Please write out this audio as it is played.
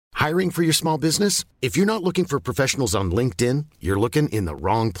Hiring for your small business? If you're not looking for professionals on LinkedIn, you're looking in the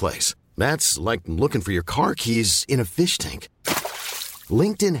wrong place. That's like looking for your car keys in a fish tank.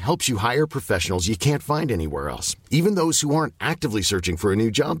 LinkedIn helps you hire professionals you can't find anywhere else, even those who aren't actively searching for a new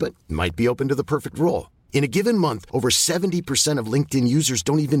job but might be open to the perfect role. In a given month, over 70% of LinkedIn users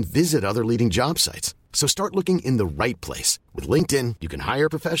don't even visit other leading job sites. So start looking in the right place. With LinkedIn, you can hire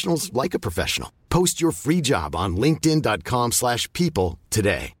professionals like a professional. Post your free job on linkedin.com/people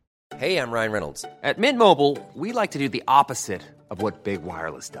today. Hey, I'm Ryan Reynolds. At Mint Mobile, we like to do the opposite of what Big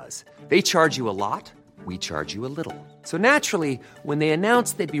Wireless does. They charge you a lot, we charge you a little. So naturally, when they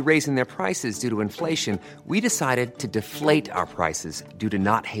announced they'd be raising their prices due to inflation, we decided to deflate our prices due to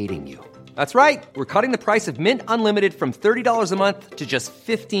not hating you. That's right. We're cutting the price of Mint Unlimited from $30 a month to just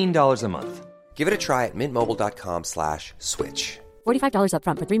 $15 a month. Give it a try at mintmobile.com/switch. $45 up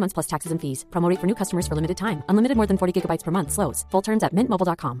front for 3 months plus taxes and fees. Promo rate for new customers for limited time. Unlimited more than 40 gigabytes per month. Slows full terms at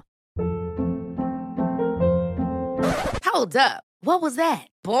mintmobile.com. Hold up. What was that?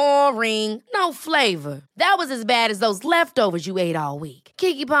 Boring. No flavor. That was as bad as those leftovers you ate all week.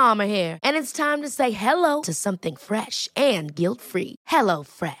 Keke Palmer here. And it's time to say hello to something fresh and guilt-free. Hello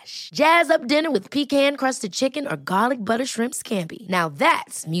Fresh. Jazz up dinner with pecan-crusted chicken or garlic butter shrimp scampi. Now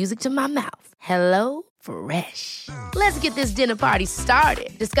that's music to my mouth. Hello Fresh. Let's get this dinner party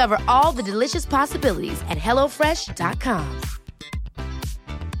started. Discover all the delicious possibilities at hellofresh.com.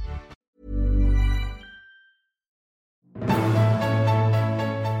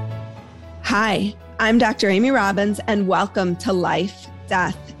 Hi, I'm Dr. Amy Robbins, and welcome to Life,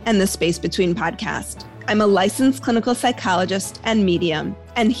 Death, and the Space Between podcast. I'm a licensed clinical psychologist and medium,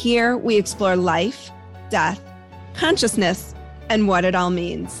 and here we explore life, death, consciousness, and what it all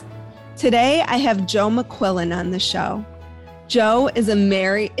means. Today, I have Joe McQuillen on the show. Joe is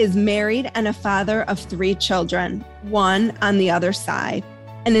married and a father of 3 children, one on the other side,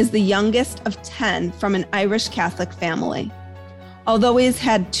 and is the youngest of 10 from an Irish Catholic family. Although he has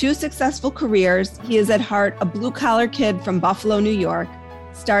had 2 successful careers, he is at heart a blue-collar kid from Buffalo, New York.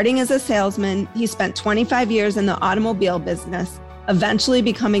 Starting as a salesman, he spent 25 years in the automobile business, eventually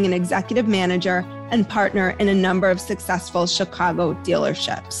becoming an executive manager and partner in a number of successful Chicago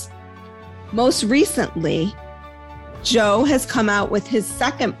dealerships. Most recently, Joe has come out with his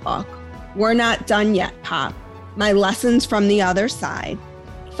second book, We're Not Done Yet, Pop, My Lessons from the Other Side,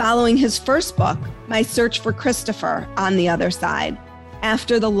 following his first book, My Search for Christopher on the Other Side,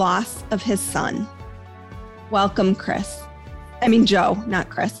 after the loss of his son. Welcome, Joe, not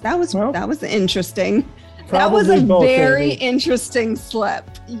Chris. That was interesting. That was a very interesting slip.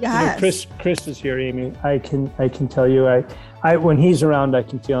 Yes. Chris is here, Amy. I can tell you, I when he's around, I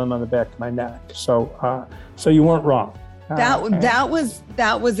can feel him on the back of my neck. So you weren't wrong. That was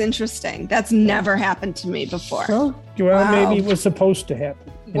interesting. That's never happened to me before. Well, wow. Maybe it was supposed to happen.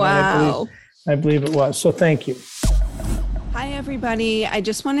 Wow. I believe it was. So thank you. Hi, everybody. I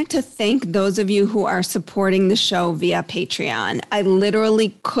just wanted to thank those of you who are supporting the show via Patreon. I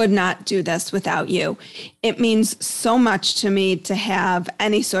literally could not do this without you. It means so much to me to have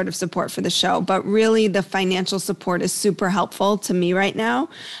any sort of support for the show, but really the financial support is super helpful to me right now.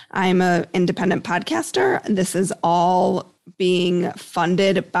 I'm an independent podcaster. This is all being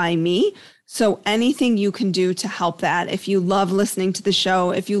funded by me. So anything you can do to help that, if you love listening to the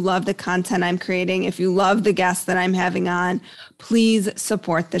show, if you love the content I'm creating, if you love the guests that I'm having on, please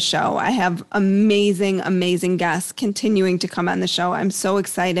support the show. I have amazing, amazing guests continuing to come on the show. I'm so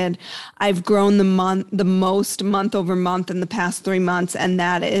excited. I've grown the most month over month in the past 3 months, and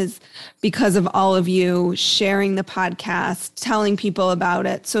that is because of all of you sharing the podcast, telling people about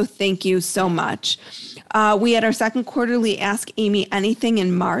it. So thank you so much. We had our second quarterly Ask Amy Anything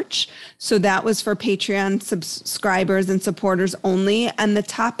in March. So that was for Patreon subscribers and supporters only. And the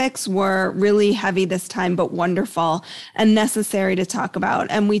topics were really heavy this time, but wonderful and necessary to talk about.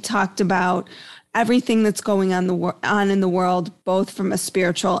 And we talked about everything that's going on in the world, both from a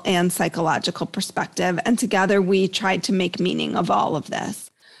spiritual and psychological perspective. And together we tried to make meaning of all of this.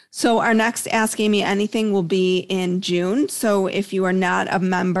 So our next Ask Amy Anything will be in June. So if you are not a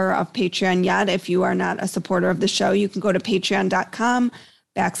member of Patreon yet, if you are not a supporter of the show, you can go to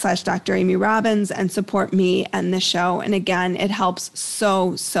patreon.com/Dr. Amy Robbins and support me and the show. And again, it helps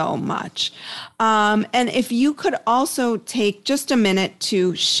so, so much. And if you could also take just a minute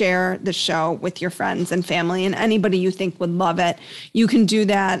to share the show with your friends and family and anybody you think would love it, you can do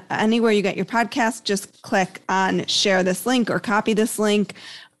that anywhere you get your podcast. Just click on share this link or copy this link.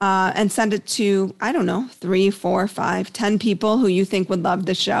 And send it to, 3, 4, 5, 10 people who you think would love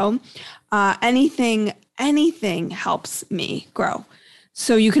the show. Anything helps me grow.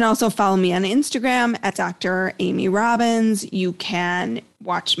 So you can also follow me on Instagram at Dr. Amy Robbins. You can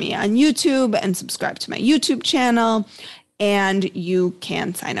watch me on YouTube and subscribe to my YouTube channel. And you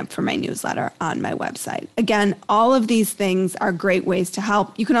can sign up for my newsletter on my website. Again, all of these things are great ways to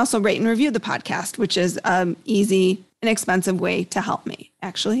help. You can also rate and review the podcast, which is an easy, inexpensive way to help me.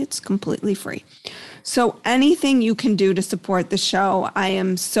 Actually, it's completely free. So anything you can do to support the show, I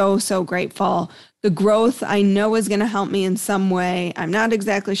am so, so grateful. The growth I know is going to help me in some way. I'm not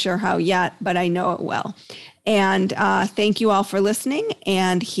exactly sure how yet, but I know it will. And thank you all for listening.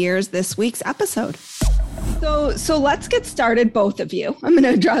 And here's this week's episode. So let's get started, both of you. I'm going to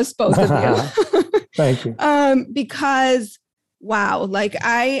address both of you. Thank you. Because, wow, like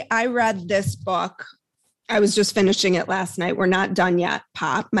I read this book. I was just finishing it last night. We're not done yet,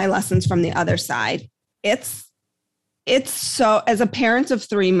 Pop. My Lessons from the Other Side. It's so, as a parent of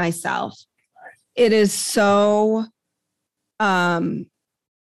 3 myself, it is so, it's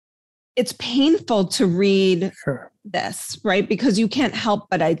painful to read this, right? Because you can't help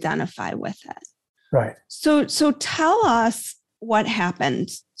but identify with it. Right. So tell us what happened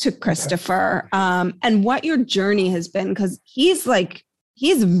to Christopher, and what your journey has been, because he's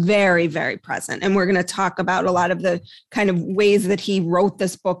very, very present. And we're going to talk about a lot of the kind of ways that he wrote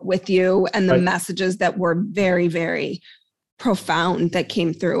this book with you and the messages that were very, very profound that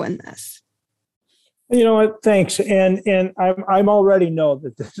came through in this. You know what? Thanks. And I'm already know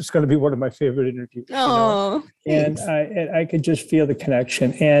that this is going to be one of my favorite interviews. Oh, and I could just feel the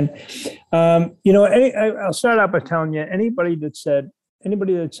connection. And, I'll start out by telling you, anybody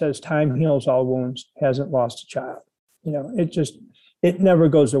that says time heals all wounds hasn't lost a child. It never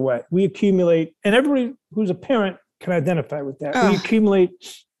goes away. We accumulate, and everybody who's a parent can identify with that. We accumulate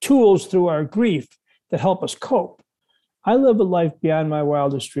tools through our grief that help us cope. I live a life beyond my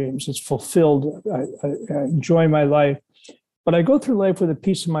wildest dreams. It's fulfilled. I enjoy my life, but I go through life with a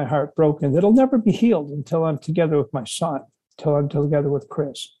piece of my heart broken that'll never be healed until I'm together with my son, until I'm together with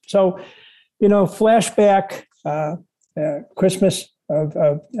Chris. So, flashback, Christmas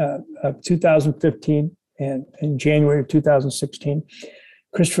of 2015 and in January of 2016,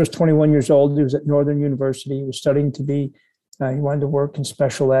 Christopher was 21 years old. He was at Northern University. He was studying to be, he wanted to work in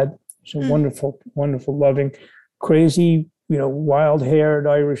special ed. He's a wonderful, wonderful, loving, crazy, wild-haired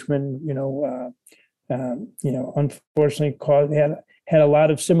Irishman, unfortunately had a lot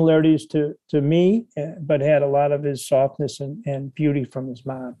of similarities to me, but had a lot of his softness and beauty from his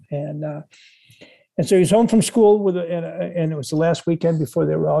mom. And so he's home from school and it was the last weekend before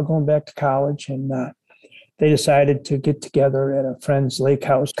they were all going back to college. And they decided to get together at a friend's lake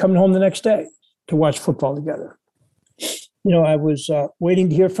house, coming home the next day to watch football together. I was waiting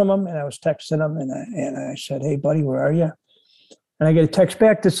to hear from him, and I was texting him, and I said, "Hey, buddy, where are you?" And I get a text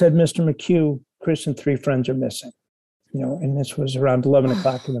back that said, "Mr. McHugh, Chris and 3 friends are missing." And this was around 11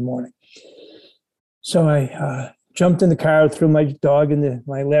 o'clock in the morning. So I jumped in the car, threw my dog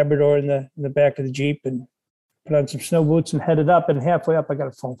my Labrador in the back of the Jeep, and put on some snow boots and headed up. And halfway up, I got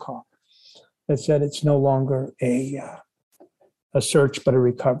a phone call that said it's no longer a search, but a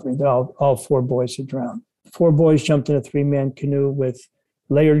recovery. That all 4 boys had drowned. 4 boys jumped in a 3-man canoe with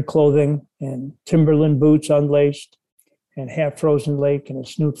layered clothing and Timberland boots unlaced and half-frozen lake and a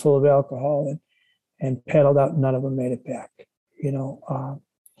snoot full of alcohol and paddled out. None of them made it back.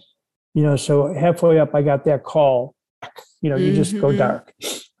 So halfway up, I got that call. You just go dark.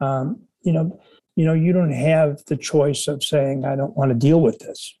 You don't have the choice of saying, I don't want to deal with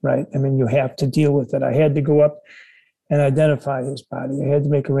this, right? I mean, you have to deal with it. I had to go up and identify his body. I had to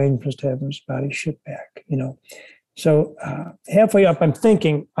make arrangements to have his body shipped back, So halfway up, I'm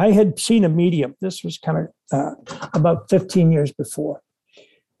thinking, I had seen a medium. This was kind of about 15 years before.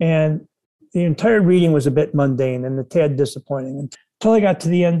 And the entire reading was a bit mundane and a tad disappointing until I got to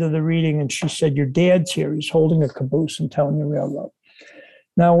the end of the reading and she said, your dad's here. He's holding a caboose and telling you railroad.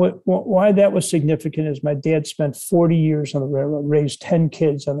 Now, why that was significant is my dad spent 40 years on the railroad, raised 10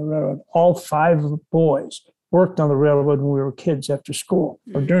 kids on the railroad. All 5 boys worked on the railroad when we were kids after school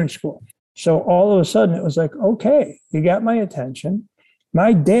or during school. So all of a sudden it was like, okay, you got my attention.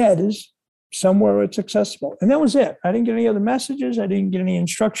 My dad is somewhere where it's accessible. And that was it. I didn't get any other messages. I didn't get any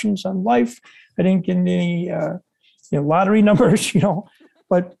instructions on life. I didn't get any lottery numbers,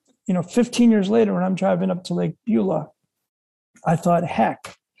 But, 15 years later, when I'm driving up to Lake Beulah, I thought,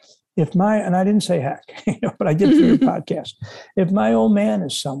 heck, and I didn't say heck, but I did for your podcast. If my old man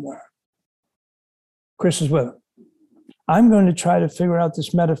is somewhere, Chris is with him. I'm going to try to figure out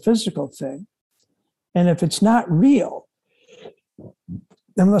this metaphysical thing. And if it's not real,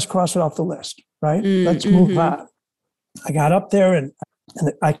 then let's cross it off the list, right? Let's move on. I got up there and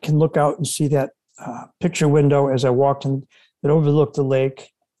I can look out and see that picture window as I walked in that overlooked the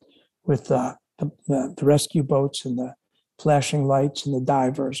lake with the rescue boats and the flashing lights and the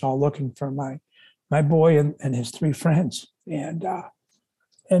divers all looking for my boy and his three friends. And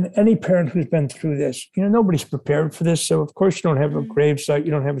any parent who's been through this, nobody's prepared for this. So of course you don't have a gravesite,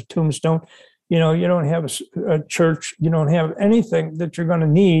 you don't have a tombstone, you don't have a church, you don't have anything that you're going to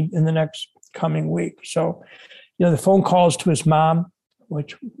need in the next coming week. So, the phone calls to his mom,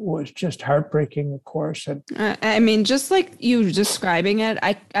 which was just heartbreaking, of course. And I mean, just like you describing it,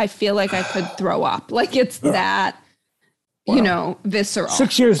 I feel like I could throw up. Like it's that, visceral.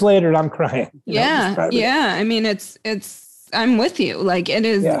 6 years later, I'm crying. Yeah. I mean, it's, I'm with you. Like it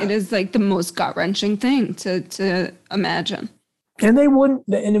is like the most gut-wrenching thing to imagine. And they wouldn't,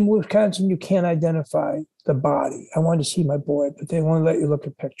 and in Wisconsin, you can't identify the body. I wanted to see my boy, but they won't let you look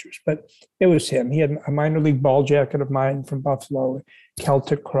at pictures. But it was him. He had a minor league ball jacket of mine from Buffalo,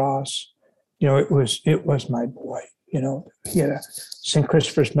 Celtic cross. It was my boy. He had a St.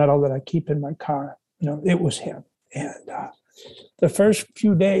 Christopher's medal that I keep in my car. It was him. And the first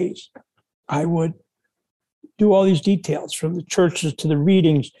few days, I would do all these details, from the churches to the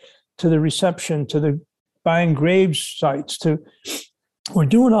readings, to the reception, to the buying grave sites, to we're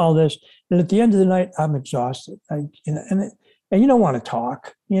doing all this. And at the end of the night, I'm exhausted. And you don't want to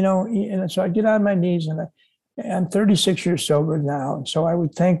talk, and so I get on my knees, and I'm 36 years sober now. And so I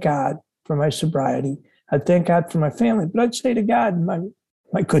would thank God for my sobriety. I'd thank God for my family, but I'd say to God in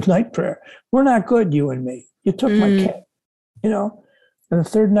my good night prayer, we're not good, you and me. You took my kid, And the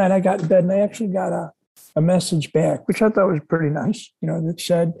third night I got in bed, and I actually got a message back, which I thought was pretty nice, that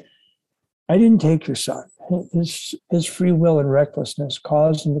said, I didn't take your son. His free will and recklessness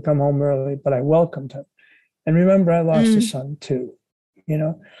caused him to come home early, but I welcomed him. And remember, I lost a son too,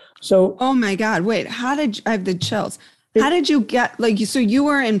 So. Oh my God! Wait, I have the chills. How did you get so you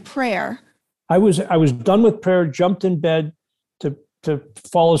were in prayer? I was done with prayer, jumped in bed to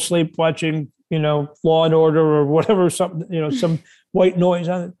fall asleep watching, Law and Order or whatever, something, some white noise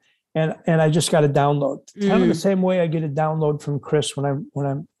on it. And I just got a download. Kind of the same way I get a download from Chris when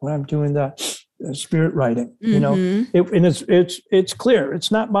I'm doing the spirit writing. It's clear.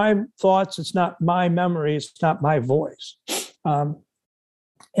 It's not my thoughts. It's not my memory. It's not my voice. And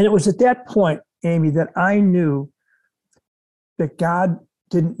it was at that point, Amy, that I knew that God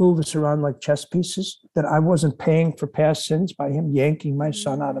didn't move us around like chess pieces. That I wasn't paying for past sins by Him yanking my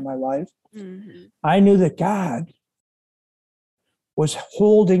son out of my life. I knew that God was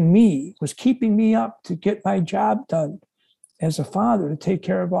holding me, was keeping me up to get my job done as a father, to take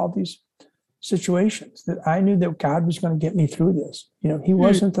care of all these situations. That I knew that God was going to get me through this. He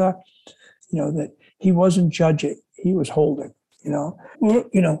wasn't that He wasn't judging. He was holding.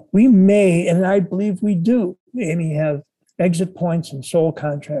 We may, and I believe we do, Amy, have exit points and soul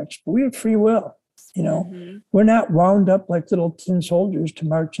contracts, but we have free will. We're not wound up like little tin soldiers to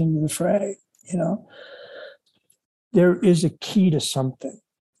march into the fray. There is a key to something.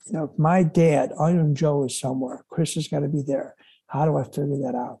 My dad, Iron Joe, is somewhere. Chris has got to be there. How do I figure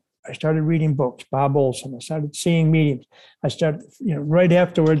that out? I started reading books, Bob Olson. I started seeing mediums. I started, right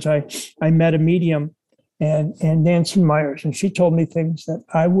afterwards, I met a medium and Nancy Myers, and she told me things that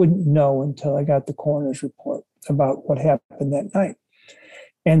I wouldn't know until I got the coroner's report about what happened that night.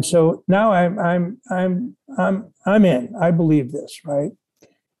 And so now I'm in. I believe this, right?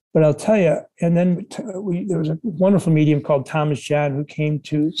 But I'll tell you, and then there was a wonderful medium called Thomas John who came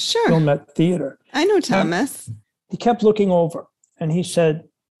to Wilmette Theater. I know Thomas. He kept looking over, and he said,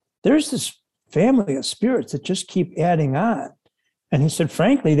 there's this family of spirits that just keep adding on. And he said,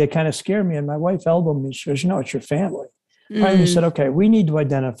 frankly, they kind of scare me. And my wife elbowed me. She goes, it's your family. Finally, he said, okay, we need to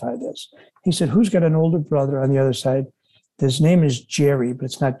identify this. He said, who's got an older brother on the other side? His name is Jerry, but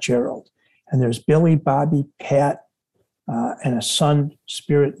it's not Gerald. And there's Billy, Bobby, Pat, and a son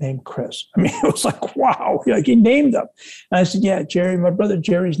spirit named Chris. I mean, it was like, wow, he named them. And I said, yeah, Jerry, my brother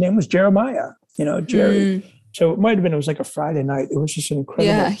Jerry's name was Jeremiah, Jerry. So it might have been, it was like a Friday night. It was just an incredible.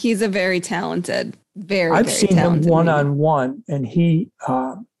 Yeah, he's a very talented, I've seen him one-on-one, and he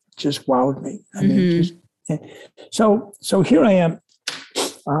just wowed me. I mean, so here I am,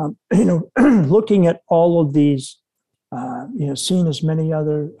 looking at all of these, seeing as many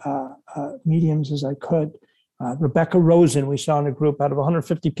other mediums as I could. Rebecca Rosen, we saw in a group out of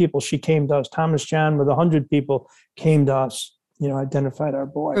 150 people. She came to us. Thomas John with 100 people came to us, identified our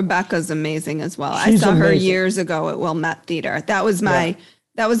boy. Rebecca's amazing as well. I saw her years ago at Wilmette Theater. That was my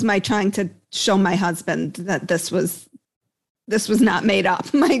trying to show my husband that this was not made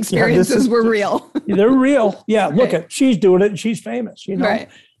up. My experiences were real. They're real. Yeah. Look at, she's doing it and she's famous, Right.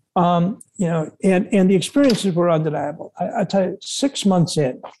 And the experiences were undeniable. I tell you, 6 months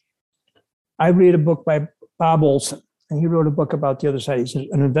in, I read a book by Bob Olson, And he wrote a book about the other side. He's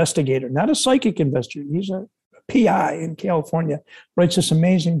an investigator, not a psychic investigator. He's a PI in California, writes this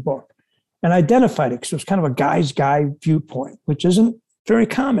amazing book, and identified it because it was kind of a guy's guy viewpoint, which isn't very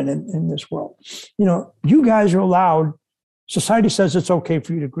common in this world. You guys are allowed, society says it's okay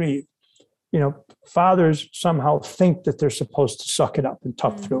for you to grieve. Fathers somehow think that they're supposed to suck it up and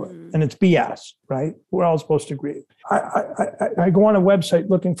tough through it. And it's BS, right? We're all supposed to grieve. I go on a website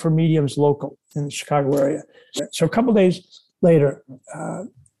looking for mediums local in the Chicago area. So a couple of days later,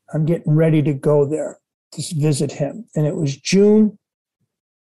 I'm getting ready to go there to visit him. And it was June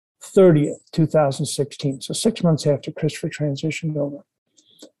 30th, 2016. So 6 months after Christopher transitioned over.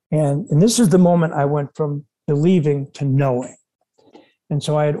 And this is the moment I went from believing to knowing. And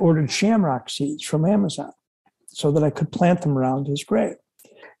so I had ordered shamrock seeds from Amazon so that I could plant them around his grave.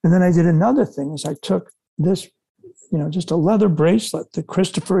 And then I did another thing is I took this, just a leather bracelet that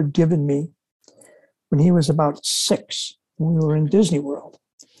Christopher had given me when he was about 6, when we were in Disney World.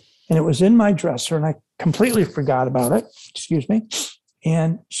 And it was in my dresser and I completely forgot about it,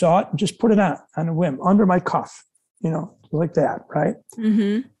 and saw it and just put it on a whim under my cuff, like that, right?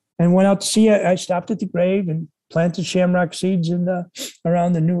 Mm-hmm. And went out to see it. I stopped at the grave and planted shamrock seeds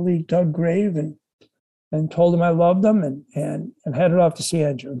around the newly dug grave and told him I loved them and headed off to see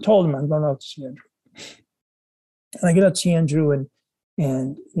Andrew and told him I'm going out to see Andrew. And I get out to see Andrew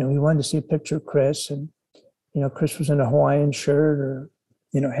and he wanted to see a picture of Chris and, Chris was in a Hawaiian shirt or,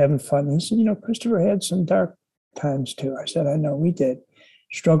 having fun. And he said, Christopher had some dark times too. I said, I know we did.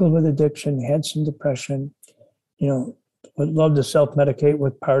 Struggled with addiction, had some depression, would love to self-medicate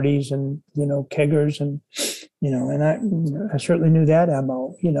with parties and, keggers and, and I certainly knew that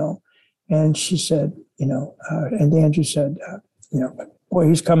MO, and she said, and Andrew said, boy,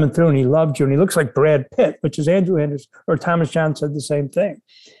 he's coming through and he loved you and he looks like Brad Pitt, which is Andrew Anderson, or Thomas John said the same thing.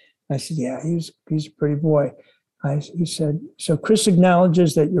 I said, yeah, he's a pretty boy. He said, so Chris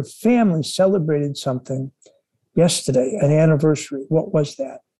acknowledges that your family celebrated something yesterday, an anniversary. What was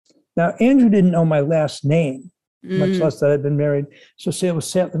that? Now, Andrew didn't know my last name, much less that I'd been married. So say it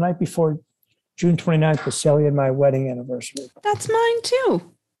was the night before June 29th was Sally and my wedding anniversary. That's mine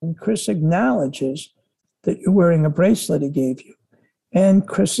too. And Chris acknowledges that you're wearing a bracelet he gave you. And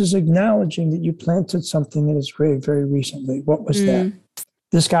Chris is acknowledging that you planted something in his grave very recently. What was that?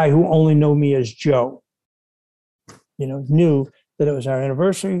 This guy who only knew me as Joe, knew that it was our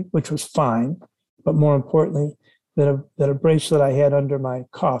anniversary, which was fine. But more importantly, that a bracelet I had under my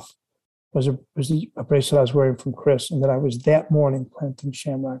cuff was a bracelet I was wearing from Chris, and that I was that morning planting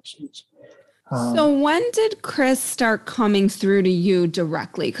shamrock seeds. So when did Chris start coming through to you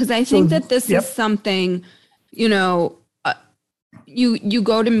directly? Because I think that this is something, you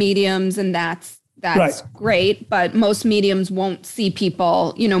go to mediums and that's right. Great, but most mediums won't see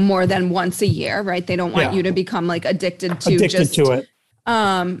people, more than once a year, right? They don't want you to become like addicted to it.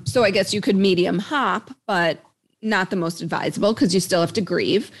 So I guess you could medium hop, but not the most advisable because you still have to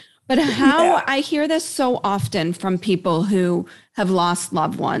grieve. But I hear this so often from people who have lost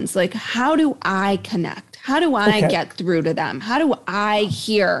loved ones. Like, how do I connect? How do I get through to them? How do I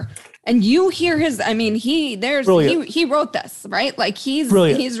hear? And you hear his, he wrote this, right? Like he's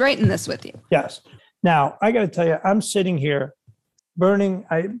writing this with you. Yes. Now I got to tell you, I'm sitting here burning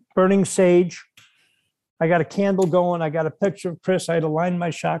sage. I got a candle going. I got a picture of Chris. I had aligned my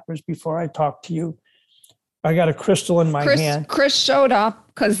chakras before I talked to you. I got a crystal in my hand. Chris showed up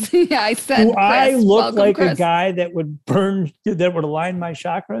because I said, do I look like Chris? A guy that would align my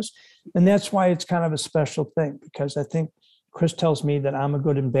chakras? And that's why it's kind of a special thing, because I think Chris tells me that I'm a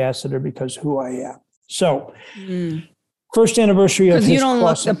good ambassador because who I am. So first anniversary of his you don't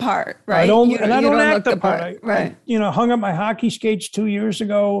crossing. Look the part, right? I don't act the part. Right. I hung up my hockey skates 2 years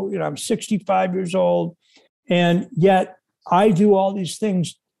ago. I'm 65 years old. And yet I do all these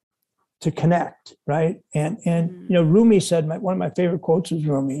things to connect, right? And Rumi said, one of my favorite quotes of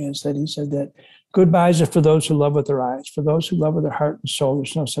Rumi is that he said that goodbyes are for those who love with their eyes. For those who love with their heart and soul,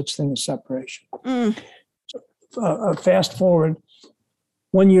 there's no such thing as separation. So, fast forward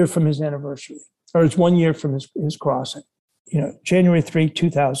 1 year from his anniversary, or it's 1 year from his crossing, January 3,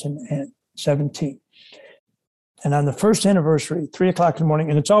 2017. And on the first anniversary, 3:00 in the morning,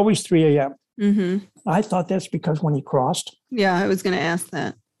 and it's always 3 a.m. Mm-hmm. I thought that's because when he crossed. Yeah, I was going to ask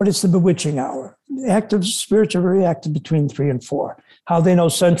that. But it's the bewitching hour. Active spirits are very active between 3 and 4. How they know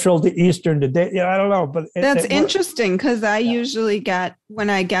Central to Eastern to day, I don't know. But that's interesting because I usually when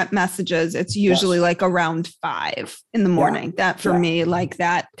I get messages, it's usually like around 5 in the morning. That for me, like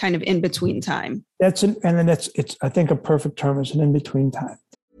that kind of in between time. It's I think a perfect term is an in between time.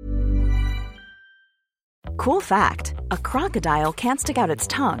 Cool fact, a crocodile can't stick out its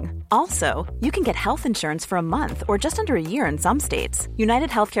tongue. Also, you can get health insurance for a month or just under a year in some states. United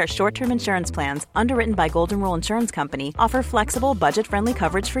Healthcare short-term insurance plans, underwritten by Golden Rule Insurance Company, offer flexible, budget-friendly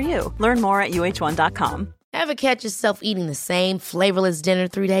coverage for you. Learn more at uh1.com. Ever catch yourself eating the same flavorless dinner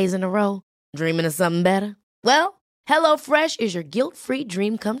 3 days in a row? Dreaming of something better? Well, HelloFresh is your guilt-free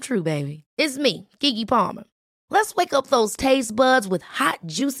dream come true, baby. It's me, Keke Palmer. Let's wake up those taste buds with hot,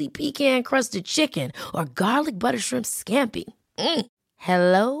 juicy pecan-crusted chicken or garlic butter shrimp scampi.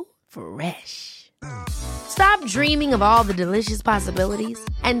 Hello Fresh. Stop dreaming of all the delicious possibilities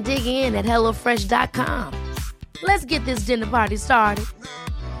and dig in at HelloFresh.com. Let's get this dinner party started.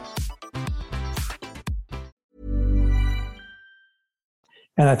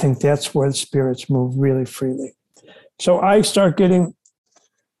 And I think that's where the spirits move really freely. So I start getting,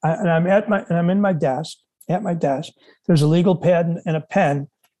 I'm in my desk. At my desk, there's a legal pad and a pen.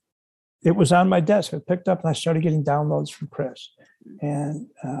 It was on my desk. I picked up and I started getting downloads from Chris, and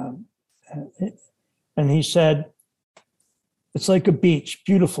he said, "It's like a beach,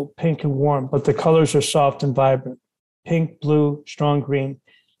 beautiful, pink and warm, but the colors are soft and vibrant. Pink, blue, strong green.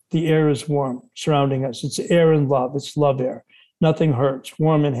 The air is warm surrounding us. It's air and love. It's love air. Nothing hurts.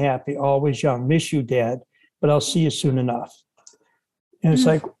 Warm and happy. Always young. Miss you, Dad, but I'll see you soon enough." And it's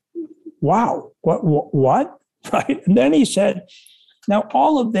like, wow, what? Right? And then he said, now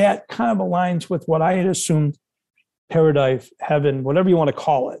all of that kind of aligns with what I had assumed paradise, heaven, whatever you want to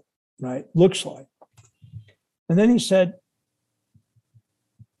call it, right, looks like. And then he said,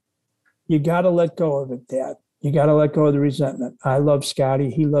 you got to let go of it, Dad. You got to let go of the resentment. I love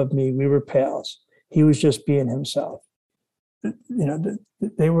Scotty. He loved me. We were pals. He was just being himself.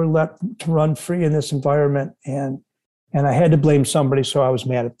 They were let to run free in this environment, and I had to blame somebody, so I was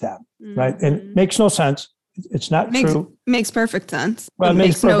mad at them, right? And it makes no sense. It's not true. Makes perfect sense. Well, it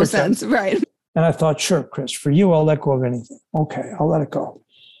makes no sense, right? And I thought, sure, Chris, for you, I'll let go of anything. Okay, I'll let it go.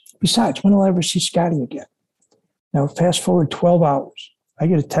 Besides, when will I ever see Scotty again? Now, fast forward 12 hours. I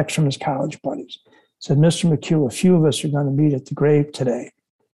get a text from his college buddies. It said, Mr. McHugh, a few of us are going to meet at the grave today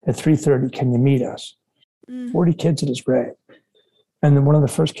at 3:30. Can you meet us? 40 kids at his grave. And then one of the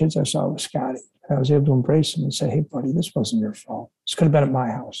first kids I saw was Scotty. I was able to embrace him and say, hey, buddy, this wasn't your fault. This could have been at my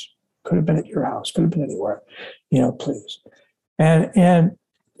house. Could have been at your house. Could have been anywhere. Please. And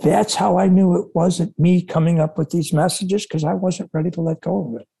that's how I knew it wasn't me coming up with these messages, because I wasn't ready to let go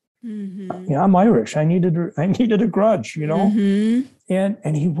of it. Mm-hmm. I'm Irish. I needed a grudge, Mm-hmm.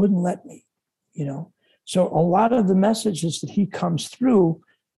 and he wouldn't let me, So a lot of the messages that he comes through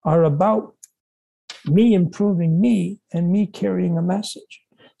are about me improving me and me carrying a message.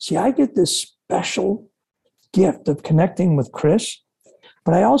 See, I get this special gift of connecting with Chris,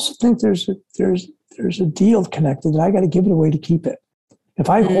 but I also think there's a deal connected that I got to give it away to keep it. If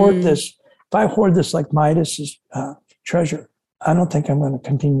I hoard this like Midas's treasure, I don't think I'm going to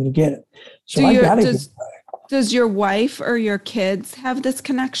continue to get it. So I got to give it away. Does your wife or your kids have this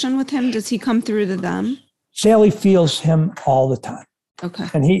connection with him? Does he come through to them? Sally feels him all the time. Okay.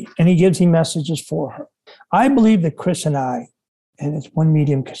 And he gives me messages for her. I believe that Chris and I, and it's one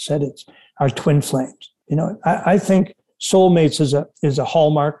medium said it's our twin flames. I think soulmates is a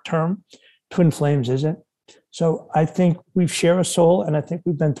hallmark term. Twin flames isn't. So I think we share a soul, and I think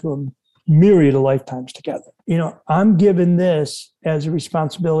we've been through a myriad of lifetimes together. I'm given this as a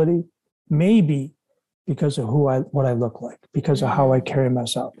responsibility, maybe because of what I look like, because of how I carry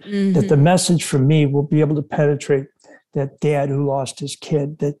myself. Mm-hmm. That the message from me will be able to penetrate that dad who lost his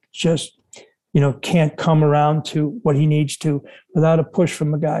kid, that just can't come around to what he needs to without a push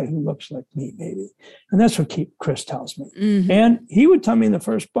from a guy who looks like me, maybe. And that's what Chris tells me. Mm-hmm. And he would tell me in the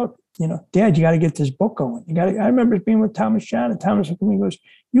first book, Dad, you got to get this book going. I remember being with Thomas John, and Thomas looked at me and goes,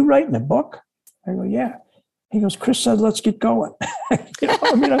 you writing a book? I go, yeah. He goes, Chris said, let's get going.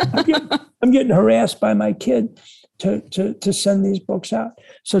 I'm getting harassed by my kid to send these books out.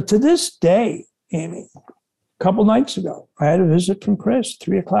 So to this day, Amy, a couple nights ago, I had a visit from Chris,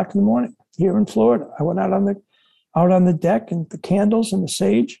 3:00 in the morning. Here in Florida. I went out on the deck and the candles and the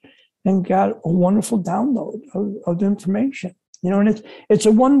sage and got a wonderful download of information. And it's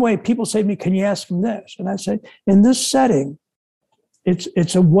a one-way. People say to me, can you ask him this? And I say, in this setting,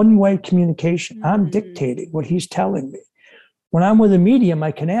 it's a one-way communication. Mm-hmm. I'm dictating what he's telling me. When I'm with a medium,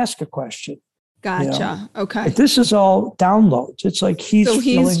 I can ask a question. Gotcha. Okay. But this is all downloads. It's like he's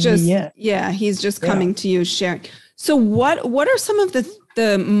just me in. Yeah, he's just coming to you, sharing. So what are some of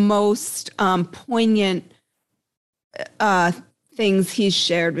the most poignant things he's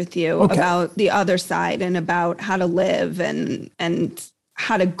shared with you about the other side and about how to live and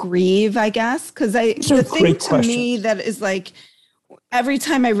how to grieve, I guess? Because the thing to me that is like, every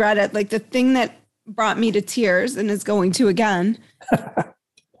time I read it, like the thing that brought me to tears and is going to again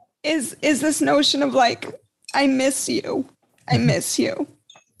is this notion of like, I miss you. I miss you.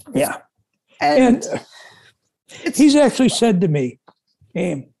 Yeah. And he's actually said to me,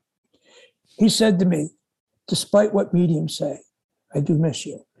 Aim, he said to me, despite what mediums say, I do miss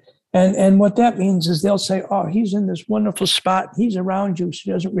you. And what that means is they'll say, oh, he's in this wonderful spot. He's around you, so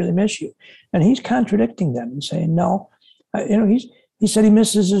he doesn't really miss you. And he's contradicting them and saying, no, he said he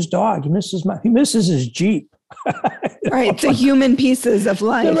misses his dog. He misses his Jeep. Right. The human pieces of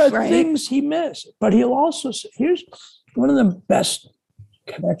life. There are right? things he missed, but he'll also say, here's one of the best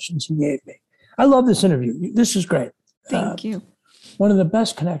connections he gave me. I love this interview. This is great. Thank you. One of the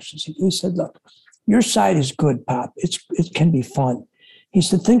best connections. He said, look, your side is good, Pop. It can be fun. He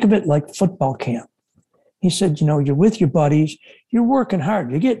said, think of it like football camp. He said, you're with your buddies. You're working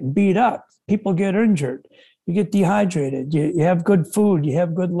hard. You're getting beat up. People get injured. You get dehydrated. You have good food. You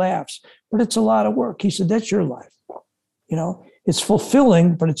have good laughs. But it's a lot of work. He said, that's your life. It's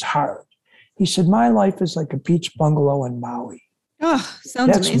fulfilling, but it's hard. He said, my life is like a beach bungalow in Maui. Oh,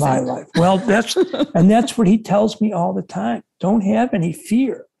 sounds amazing. That's my life. Well, that's what he tells me all the time. Don't have any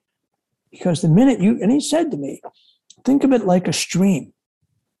fear. Because the minute and he said to me, think of it like a stream.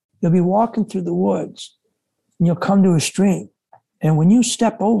 You'll be walking through the woods and you'll come to a stream. And when you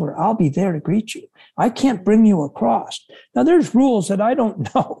step over, I'll be there to greet you. I can't bring you across. Now, there's rules that I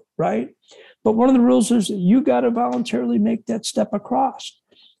don't know, right? But one of the rules is that you got to voluntarily make that step across.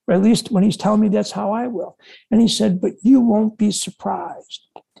 Or at least when he's telling me that's how I will. And he said, but you won't be surprised.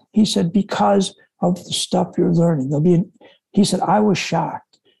 He said, because of the stuff you're learning. He said, I was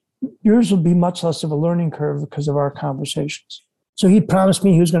shocked. Yours will be much less of a learning curve because of our conversations. So he promised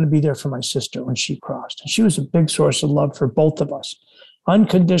me he was going to be there for my sister when she crossed. And she was a big source of love for both of us.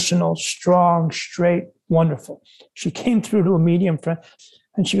 Unconditional, strong, straight, wonderful. She came through to a medium friend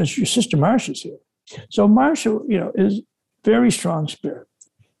and she goes, your sister Marcia's here. So Marcia, is very strong spirit.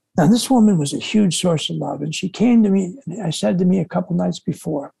 Now, this woman was a huge source of love. And she came to me, and I said to me a couple nights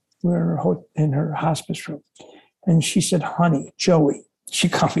before, we were in her hospice room. And she said, honey, Joey, she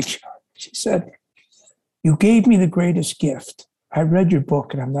called me Joey. She said, you gave me the greatest gift. I read your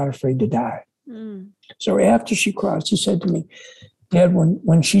book and I'm not afraid to die. Mm. So after she crossed, he said to me, Dad,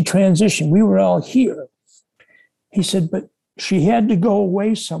 when she transitioned, we were all here. He said, but she had to go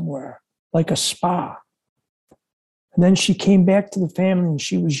away somewhere, like a spa. And then she came back to the family and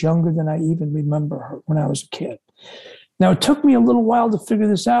she was younger than I even remember her when I was a kid. Now, it took me a little while to figure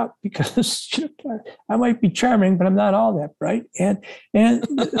this out because I might be charming, but I'm not all that bright. And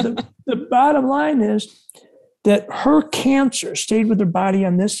the bottom line is that her cancer stayed with her body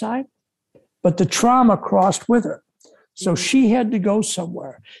on this side, but the trauma crossed with her. So she had to go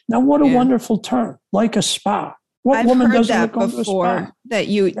somewhere. Now, what a wonderful term, like a spa. What I've woman heard doesn't that go to a before, spa?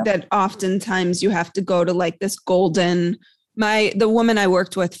 that oftentimes you have to go to like this golden, the woman I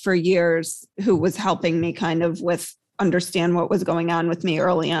worked with for years who was helping me kind of with understand what was going on with me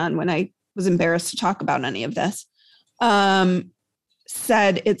early on when I was embarrassed to talk about any of this,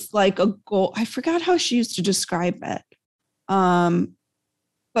 said it's like a goal. I forgot how she used to describe it.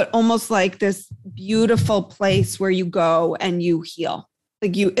 But almost like this beautiful place where you go and you heal.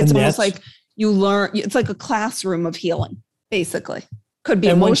 It's almost like you learn, it's like a classroom of healing, basically. Could be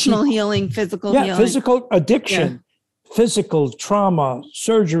emotional healing, physical healing. Physical addiction, physical trauma,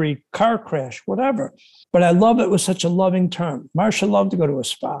 surgery, car crash, whatever. But I love it with such a loving term. Marcia loved to go to a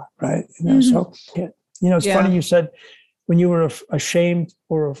spa, right? So, it's funny you said when you were ashamed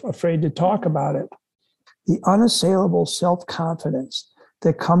or afraid to talk about it, the unassailable self-confidence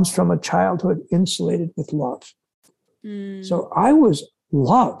that comes from a childhood insulated with love. Mm. So I was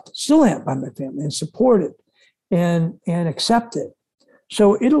loved, still am by my family, and supported and accepted.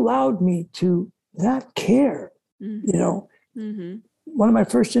 So it allowed me to not care, Mm-hmm. One of my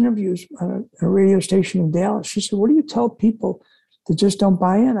first interviews on a radio station in Dallas, she said, what do you tell people that just don't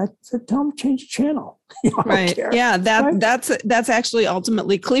buy in? I said, tell them to change the channel. Right. Yeah. That's actually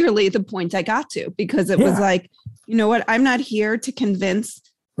ultimately clearly the point I got to, because it was like, you know what? I'm not here to convince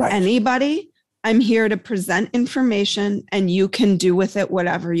anybody. I'm here to present information and you can do with it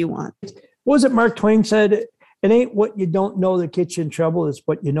whatever you want. What was it Mark Twain said? It ain't what you don't know that gets you in trouble. It's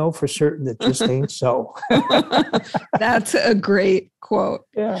what you know for certain that just ain't so. That's a great quote.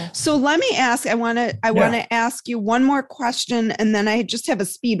 Yeah. So let me ask, I want to ask you one more question and then I just have a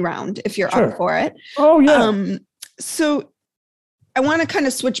speed round if you're up for it. Oh yeah. So I want to kind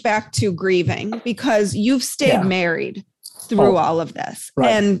of switch back to grieving because you've stayed married through all of this. Right.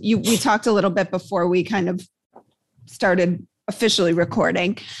 And we talked a little bit before we kind of started officially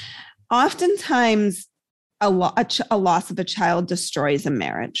recording. Oftentimes, a loss of a child destroys a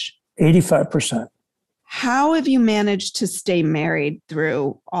marriage. 85%. How have you managed to stay married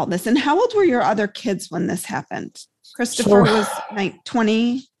through all this? And how old were your other kids when this happened? Christopher was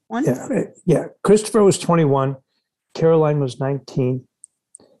 21? Yeah. Christopher was 21. Caroline was 19.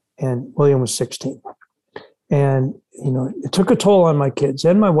 And William was 16. And, it took a toll on my kids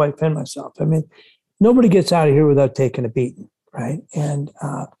and my wife and myself. I mean, nobody gets out of here without taking a beating, right? And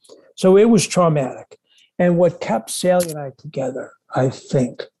so it was traumatic. And what kept Sally and I together,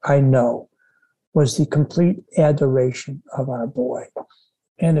 I know, was the complete adoration of our boy.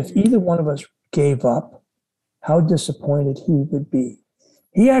 And if either one of us gave up, how disappointed he would be.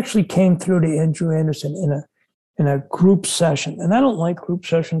 He actually came through to Andrew Anderson in a group session. And I don't like group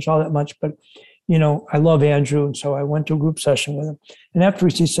sessions all that much, but I love Andrew. And so I went to a group session with him. And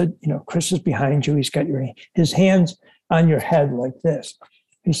afterwards he said, Chris is behind you. He's got his hands on your head like this.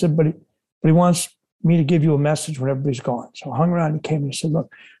 He said, but he wants me to give you a message when everybody's gone. So I hung around and came and he said,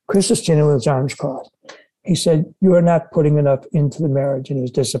 look, Chris is standing with his arms crossed. He said, you are not putting enough into the marriage and he's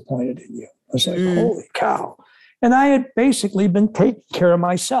disappointed in you. I was like, holy cow. And I had basically been taking care of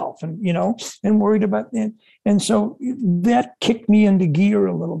myself and worried about it. And so that kicked me into gear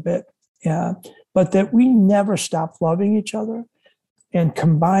a little bit. Yeah. But that we never stopped loving each other. And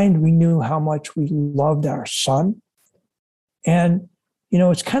combined, we knew how much we loved our son. And,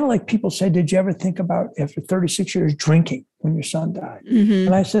 it's kind of like people say, did you ever think about after 36 years drinking when your son died? Mm-hmm.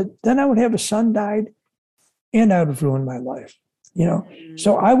 And I said, then I would have a son died and I would have ruined my life,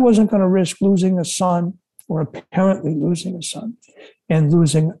 So I wasn't going to risk losing a son or apparently losing a son and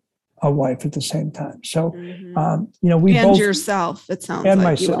losing a wife at the same time. So, we and both, yourself, it sounds and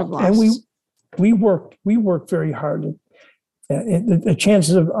like myself, you would have lost. And we worked very hard. The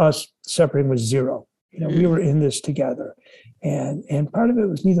chances of us separating was zero. We were in this together. And part of it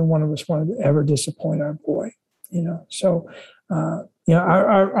was neither one of us wanted to ever disappoint our boy, So,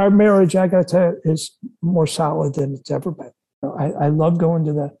 our marriage, I got to tell you, is more solid than it's ever been. I love going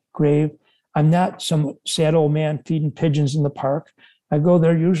to the grave. I'm not some sad old man feeding pigeons in the park. I go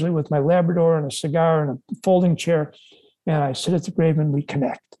there usually with my Labrador and a cigar and a folding chair, and I sit at the grave and we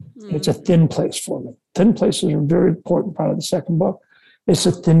connect. Mm. It's a thin place for me. Thin places are a very important part of the second book. It's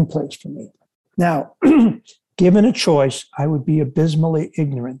a thin place for me. Now, given a choice, I would be abysmally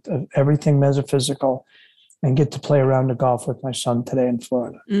ignorant of everything metaphysical and get to play around the golf with my son today in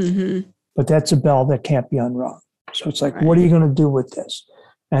Florida. Mm-hmm. But that's a bell that can't be unrung. So it's like, What are you going to do with this?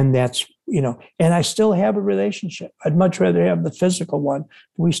 And that's, and I still have a relationship. I'd much rather have the physical one.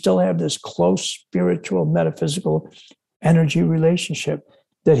 We still have this close spiritual, metaphysical energy relationship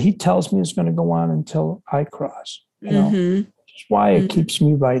that he tells me is going to go on until I cross, It's why it keeps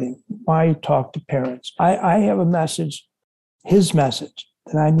me writing, why I talk to parents. I have a message, his message,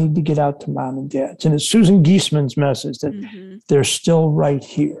 that I need to get out to mom and dads. And it's Susan Giesman's message that they're still right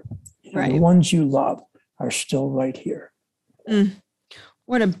here. The ones you love are still right here. Mm.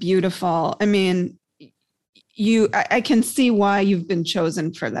 What a beautiful, I can see why you've been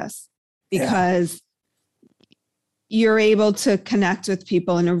chosen for this, because you're able to connect with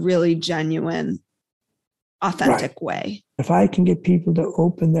people in a really genuine, authentic way. If I can get people to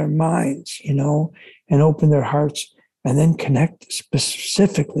open their minds, and open their hearts and then connect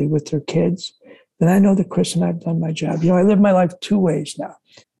specifically with their kids, then I know that Chris and I have done my job. I live my life two ways now.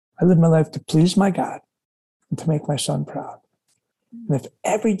 I live my life to please my God and to make my son proud. And if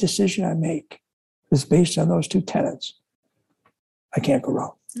every decision I make is based on those two tenets, I can't go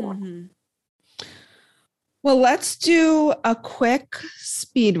wrong. Mm-hmm. Well, let's do a quick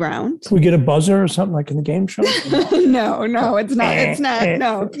speed round. Can we get a buzzer or something like in the game show? No, it's not. It's not.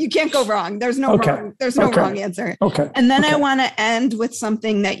 No, you can't go wrong. There's no wrong. There's no wrong answer. Okay. And then I want to end with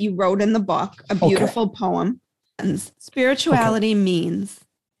something that you wrote in the book, a beautiful poem. And spirituality means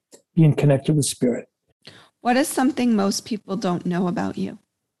being connected with spirit. What is something most people don't know about you?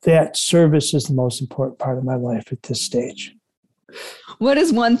 That service is the most important part of my life at this stage. What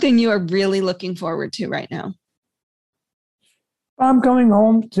is one thing you are really looking forward to right now? I'm going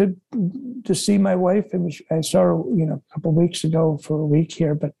home to see my wife. I saw her, a couple of weeks ago for a week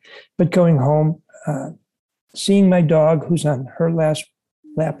here, but going home, seeing my dog who's on her last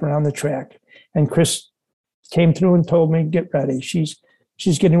lap around the track. And Chris came through and told me, get ready. She's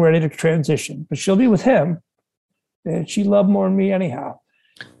getting ready to transition, but she'll be with him. And she loved more than me anyhow.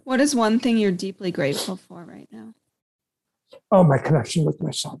 What is one thing you're deeply grateful for right now? Oh, my connection with my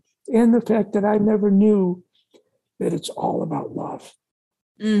son. And the fact that I never knew that it's all about love.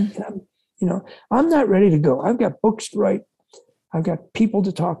 And I'm not ready to go. I've got books to write. I've got people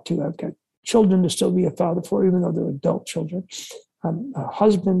to talk to. I've got children to still be a father for, even though they're adult children. I'm a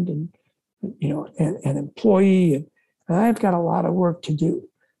husband and an employee. And I've got a lot of work to do.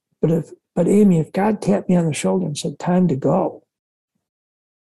 But Amy, if God tapped me on the shoulder and said, time to go,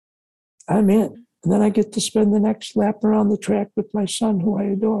 I'm in. And then I get to spend the next lap around the track with my son, who I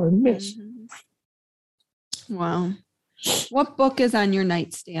adore and miss. Wow. What book is on your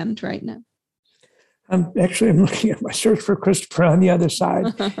nightstand right now? I'm looking at my Search for Christopher on the other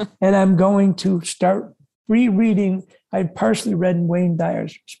side, and I'm going to start rereading. I partially read Wayne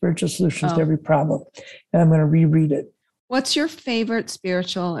Dyer's Spiritual Solutions to Every Problem, and I'm going to reread it. What's your favorite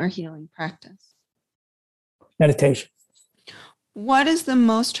spiritual or healing practice? Meditation. What is the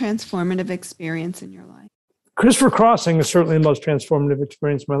most transformative experience in your life? Christopher Crossing is certainly the most transformative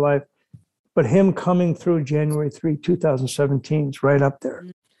experience in my life, but him coming through January 3, 2017 is right up there.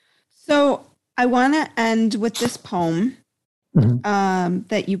 So I want to end with this poem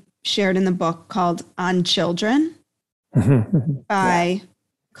that you shared in the book called On Children by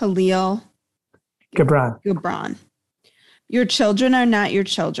Khalil Gibran. Your children are not your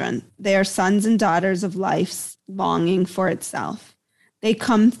children. They are sons and daughters of life's longing for itself. They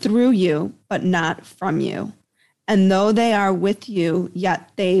come through you, but not from you. And though they are with you,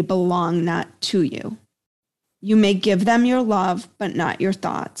 yet they belong not to you. You may give them your love, but not your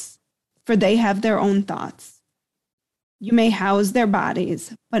thoughts, for they have their own thoughts. You may house their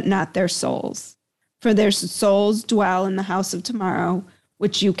bodies, but not their souls, for their souls dwell in the house of tomorrow,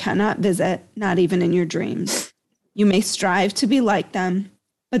 which you cannot visit, not even in your dreams. You may strive to be like them,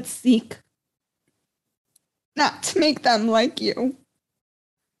 but seek not to make them like you.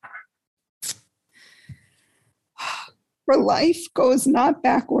 For life goes not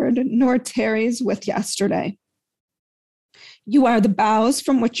backward, nor tarries with yesterday. You are the bows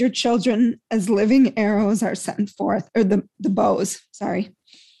from which your children as living arrows are sent forth, or the bows, sorry.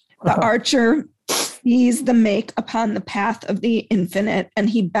 The archer sees the make upon the path of the infinite, and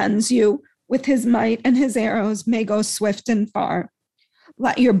he bends you with his might, and his arrows may go swift and far.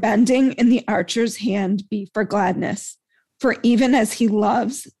 Let your bending in the archer's hand be for gladness. For even as he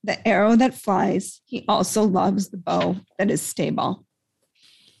loves the arrow that flies, he also loves the bow that is stable.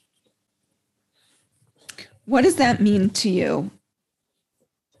 What does that mean to you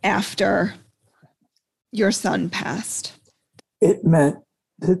after your son passed? It meant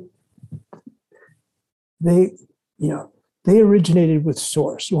that they originated with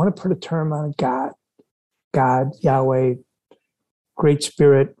source. You want to put a term on God, Yahweh, Great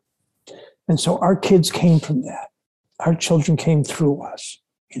Spirit. And so our kids came from that. Our children came through us,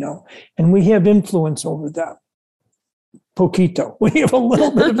 and we have influence over them. Poquito. We have a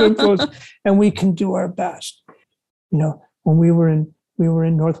little bit of influence, and we can do our best. When we were in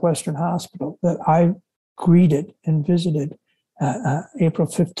Northwestern Hospital that I greeted and visited April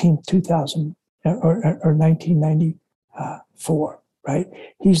 15th, 2000 or 1994, right?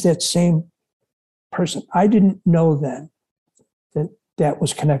 He's that same person. I didn't know then that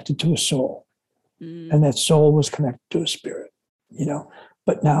was connected to a soul. And that soul was connected to a spirit,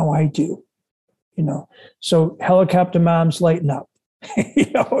 but now I do, so helicopter moms, lighten up.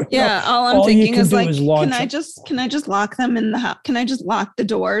 All I'm thinking is like, can I just lock them in the house? Can I just lock the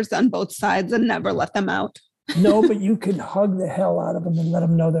doors on both sides and never let them out? No, but you can hug the hell out of them and let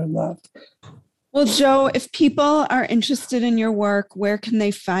them know they're loved. Well, Joe, if people are interested in your work, where can they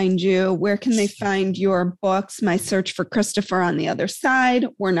find you? Where can they find your books? My Search for Christopher on the Other Side.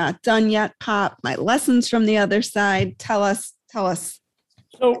 We're Not Done Yet, Pop. My Lessons from the Other Side. Tell us all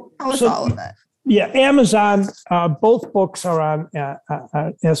of it. Yeah, Amazon. Both books are on.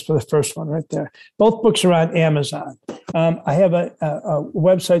 As for the first one right there, both books are on Amazon. I have a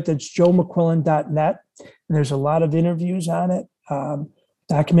website that's joemcquillen.net, and there's a lot of interviews on it.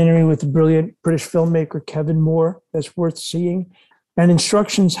 Documentary with the brilliant British filmmaker Kevin Moore that's worth seeing, and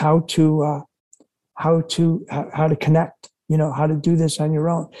instructions how to connect. How to do this on your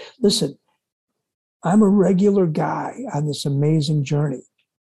own. Listen, I'm a regular guy on this amazing journey,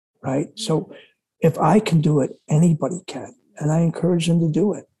 right? So if I can do it, anybody can, and I encourage them to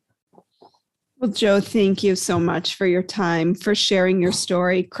do it. Well, Joe, thank you so much for your time, for sharing your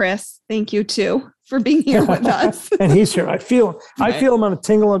story. Chris, thank you too for being here with us. And he's here. I feel him on a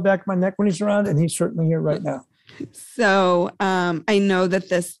tingle in the back of my neck when he's around, and he's certainly here right now. So I know that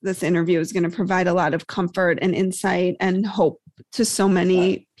this interview is going to provide a lot of comfort and insight and hope to so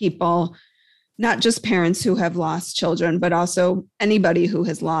many people, not just parents who have lost children, but also anybody who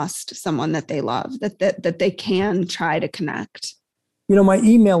has lost someone that they love, that they can try to connect. My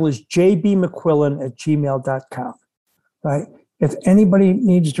email is jbmcquillen@gmail.com, right? If anybody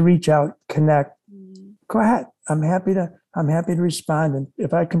needs to reach out, connect, go ahead. I'm happy to respond. And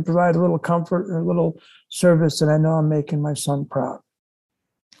if I can provide a little comfort or a little service, then I know I'm making my son proud.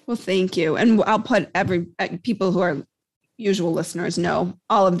 Well, thank you. And I'll put people who are, usual listeners know,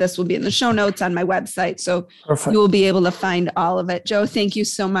 all of this will be in the show notes on my website. So Perfect. you will be able to find all of it. Joe, thank you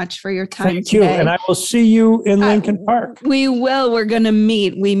so much for your time Thank today. you. And I will see you in Lincoln Park. We will. We're going to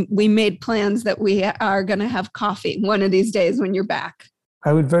meet. We made plans that we are going to have coffee one of these days when you're back.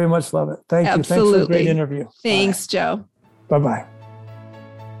 I would very much love it. Thank you. Thanks for a great interview. Thanks, Bye. Joe. Bye-bye.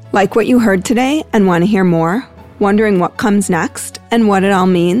 Like what you heard today and want to hear more? Wondering what comes next and what it all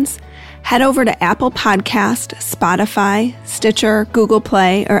means? Head over to Apple Podcast, Spotify, Stitcher, Google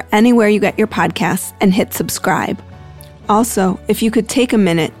Play, or anywhere you get your podcasts and hit subscribe. Also, if you could take a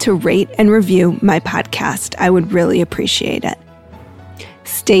minute to rate and review my podcast, I would really appreciate it.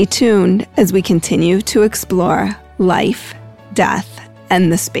 Stay tuned as we continue to explore life, death,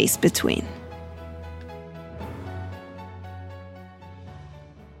 and the space between.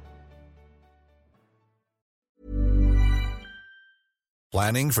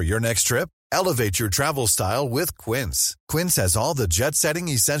 Planning for your next trip? Elevate your travel style with Quince. Quince has all the jet-setting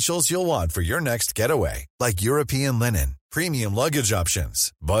essentials you'll want for your next getaway, like European linen, premium luggage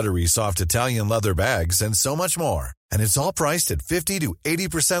options, buttery soft Italian leather bags, and so much more. And it's all priced at 50 to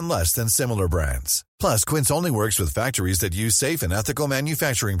 80% less than similar brands. Plus, Quince only works with factories that use safe and ethical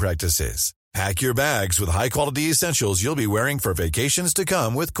manufacturing practices. Pack your bags with high-quality essentials you'll be wearing for vacations to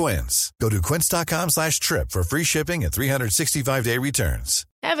come with Quince. Go to quince.com/trip for free shipping and 365-day returns.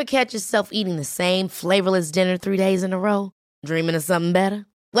 Ever catch yourself eating the same flavorless dinner 3 days in a row? Dreaming of something better?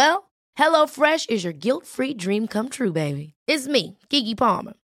 Well, HelloFresh is your guilt-free dream come true, baby. It's me, Keke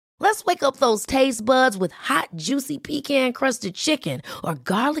Palmer. Let's wake up those taste buds with hot, juicy pecan-crusted chicken or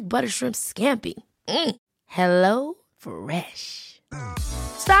garlic butter shrimp scampi. Hello Fresh.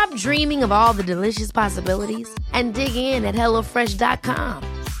 Stop dreaming of all the delicious possibilities and dig in at HelloFresh.com.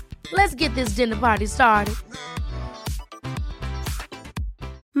 Let's get this dinner party started.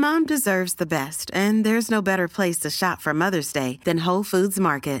 Mom deserves the best, and there's no better place to shop for Mother's Day than Whole Foods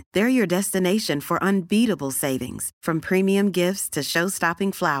Market. They're your destination for unbeatable savings, from premium gifts to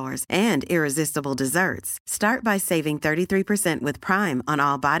show-stopping flowers and irresistible desserts. Start by saving 33% with Prime on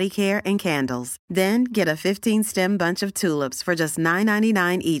all body care and candles. Then get a 15-stem bunch of tulips for just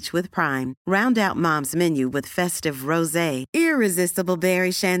 $9.99 each with Prime. Round out Mom's menu with festive rosé, irresistible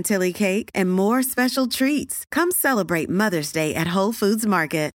berry chantilly cake, and more special treats. Come celebrate Mother's Day at Whole Foods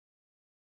Market.